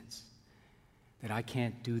repentance. That I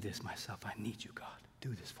can't do this myself. I need you, God. Do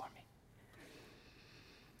this for me.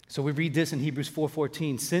 So we read this in Hebrews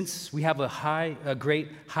 4:14. Since we have a great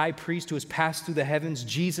high priest who has passed through the heavens,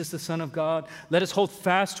 Jesus, the Son of God, let us hold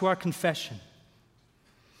fast to our confession.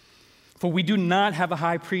 For we do not have a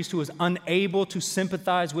high priest who is unable to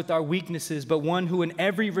sympathize with our weaknesses, but one who in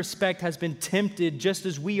every respect has been tempted just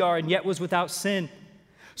as we are and yet was without sin.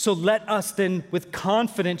 So let us then with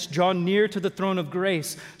confidence draw near to the throne of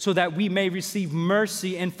grace so that we may receive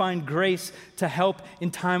mercy and find grace to help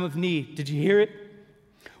in time of need. Did you hear it?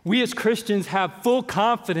 We as Christians have full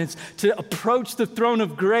confidence to approach the throne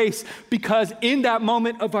of grace because in that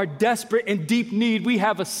moment of our desperate and deep need, we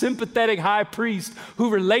have a sympathetic high priest who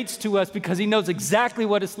relates to us because he knows exactly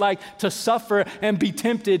what it's like to suffer and be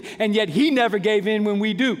tempted, and yet he never gave in when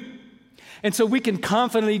we do. And so we can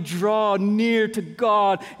confidently draw near to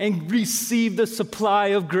God and receive the supply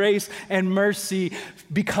of grace and mercy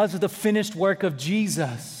because of the finished work of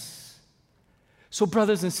Jesus. So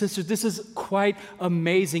brothers and sisters, this is quite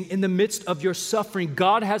amazing. In the midst of your suffering,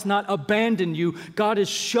 God has not abandoned you. God is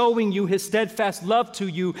showing you his steadfast love to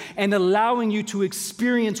you and allowing you to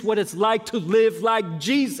experience what it's like to live like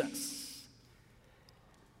Jesus.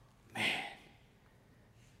 Man,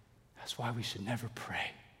 that's why we should never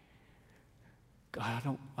pray,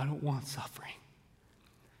 God, I don't want suffering.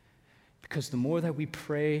 Because the more that we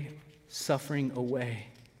pray suffering away,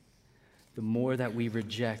 the more that we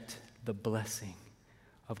reject the blessing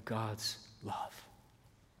of God's love.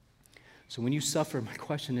 So when you suffer, my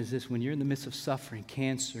question is this: when you're in the midst of suffering,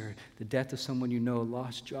 cancer, the death of someone you know, a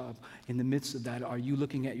lost job, in the midst of that, are you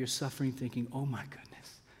looking at your suffering thinking, oh my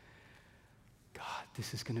goodness, God,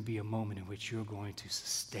 this is going to be a moment in which you're going to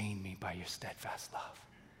sustain me by your steadfast love?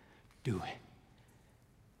 Do it.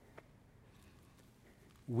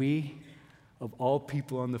 We, of all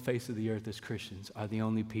people on the face of the earth as Christians, are the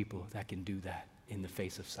only people that can do that in the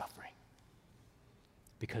face of suffering.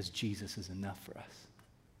 Because Jesus is enough for us.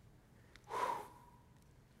 Whew.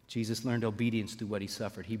 Jesus learned obedience through what he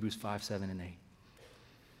suffered. Hebrews 5, 7, and 8.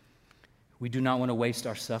 We do not want to waste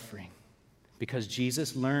our suffering. Because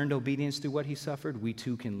Jesus learned obedience through what he suffered, we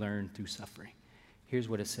too can learn through suffering. Here's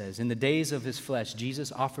what it says. In the days of his flesh,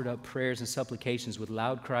 Jesus offered up prayers and supplications with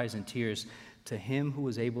loud cries and tears to him who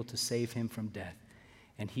was able to save him from death.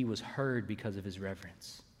 And he was heard because of his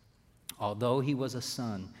reverence. Although he was a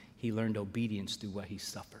son, he learned obedience through what he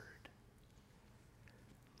suffered.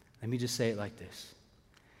 Let me just say it like this.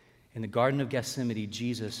 In the Garden of Gethsemane,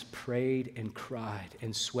 Jesus prayed and cried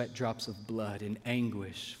and sweat drops of blood in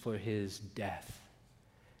anguish for his death.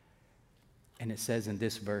 And it says in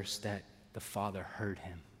this verse that the Father heard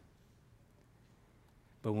him.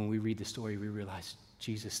 But when we read the story, we realize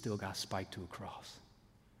Jesus still got spiked to a cross.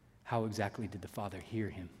 How exactly did the Father hear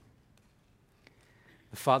him?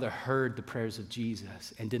 The Father heard the prayers of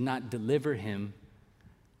Jesus and did not deliver him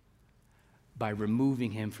by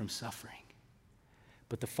removing him from suffering.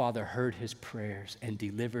 But the Father heard his prayers and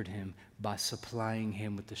delivered him by supplying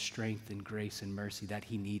him with the strength and grace and mercy that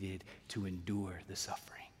he needed to endure the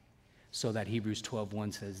suffering. So that Hebrews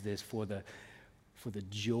 12:1 says this, for the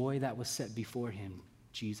joy that was set before him,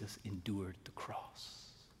 Jesus endured the cross.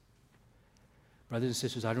 Brothers and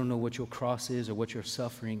sisters, I don't know what your cross is or what your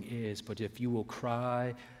suffering is, but if you will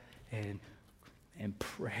cry and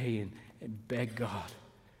pray and beg God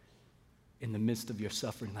in the midst of your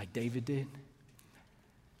suffering like David did,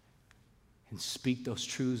 and speak those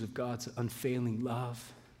truths of God's unfailing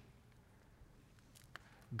love,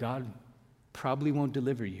 God probably won't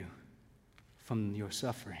deliver you from your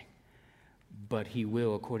suffering, but he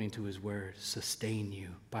will, according to his word, sustain you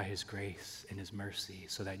by his grace and his mercy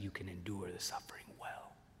so that you can endure the suffering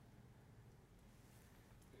well.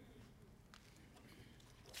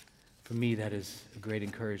 For me, that is a great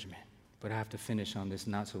encouragement, but I have to finish on this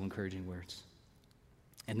not so encouraging words.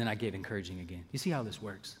 And then I get encouraging again. You see how this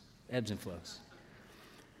works? Ebbs and flows.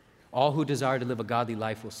 All who desire to live a godly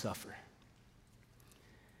life will suffer.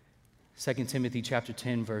 2 Timothy chapter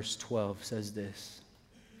 10, verse 12 says this,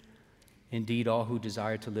 indeed, all who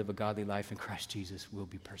desire to live a godly life in Christ Jesus will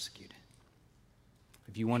be persecuted.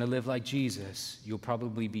 If you want to live like Jesus, you'll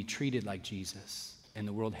probably be treated like Jesus, and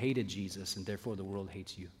the world hated Jesus, and therefore the world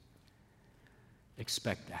hates you.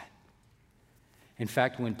 Expect that. In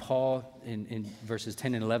fact, when Paul, in verses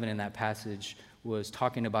 10 and 11 in that passage, was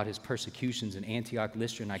talking about his persecutions in Antioch,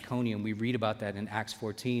 Lystra, and Iconium, we read about that in Acts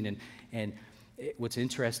 14. And what's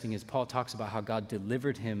interesting is Paul talks about how God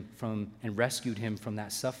delivered him from and rescued him from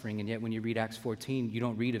that suffering. And yet when you read Acts 14, you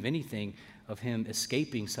don't read of anything of him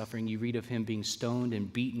escaping suffering. You read of him being stoned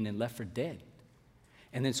and beaten and left for dead.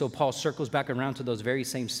 And then so Paul circles back around to those very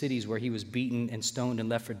same cities where he was beaten and stoned and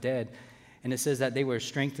left for dead. And it says that they were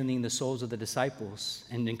strengthening the souls of the disciples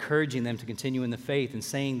and encouraging them to continue in the faith and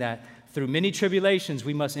saying that through many tribulations,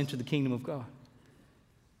 we must enter the kingdom of God.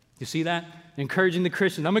 You see that? Encouraging the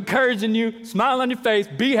Christians. I'm encouraging you. Smile on your face.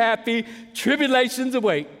 Be happy. Tribulations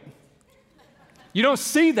await. You don't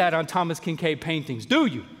see that on Thomas Kinkade paintings, do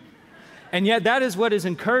you? And yet that is what is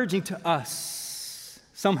encouraging to us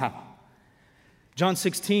somehow. John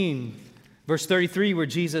 16, verse 33, where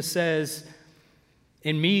Jesus says,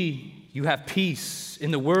 in me you have peace.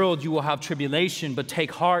 In the world you will have tribulation, but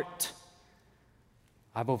take heart.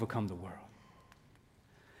 I've overcome the world.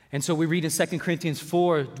 And so we read in 2 Corinthians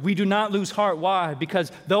 4, we do not lose heart. Why?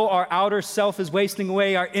 Because though our outer self is wasting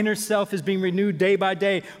away, our inner self is being renewed day by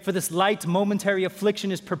day. For this light momentary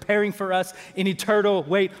affliction is preparing for us an eternal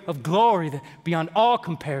weight of glory that beyond all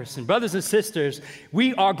comparison. Brothers and sisters,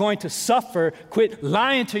 we are going to suffer. Quit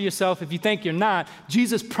lying to yourself if you think you're not.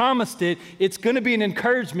 Jesus promised it. It's going to be an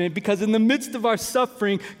encouragement because in the midst of our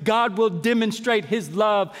suffering, God will demonstrate his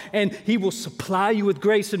love and he will supply you with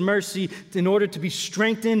grace and mercy in order to be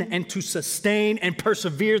strengthened and to sustain and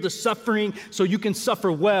persevere the suffering so you can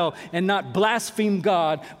suffer well and not blaspheme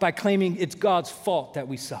God by claiming it's God's fault that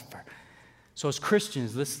we suffer. So as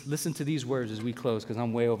Christians, let's listen to these words as we close because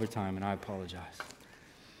I'm way over time and I apologize.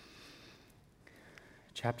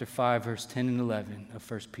 Chapter 5, verse 10 and 11 of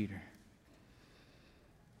 1 Peter.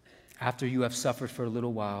 After you have suffered for a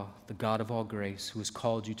little while, the God of all grace, who has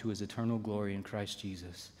called you to his eternal glory in Christ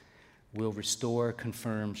Jesus, will restore,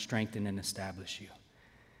 confirm, strengthen, and establish you.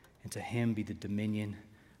 And to him be the dominion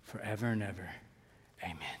forever and ever.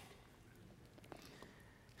 Amen.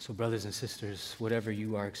 So brothers and sisters, whatever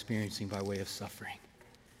you are experiencing by way of suffering,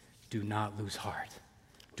 do not lose heart.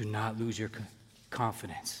 Do not lose your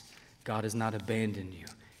confidence. God has not abandoned you.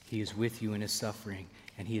 He is with you in his suffering,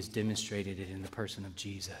 and he has demonstrated it in the person of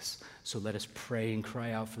Jesus. So let us pray and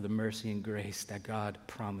cry out for the mercy and grace that God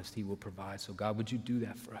promised he will provide. So God, would you do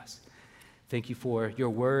that for us? Thank you for your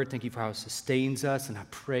word. Thank you for how it sustains us. And I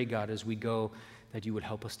pray, God, as we go, that you would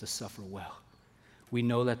help us to suffer well. We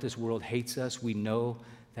know that this world hates us. We know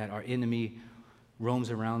that our enemy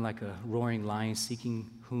roams around like a roaring lion, seeking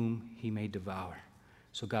whom he may devour.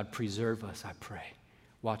 So God, preserve us, I pray.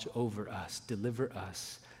 Watch over us. Deliver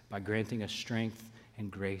us by granting us strength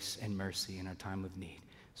and grace and mercy in our time of need.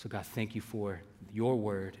 So God, thank you for your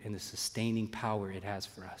word and the sustaining power it has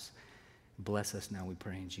for us. Bless us now, we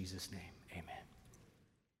pray in Jesus' name.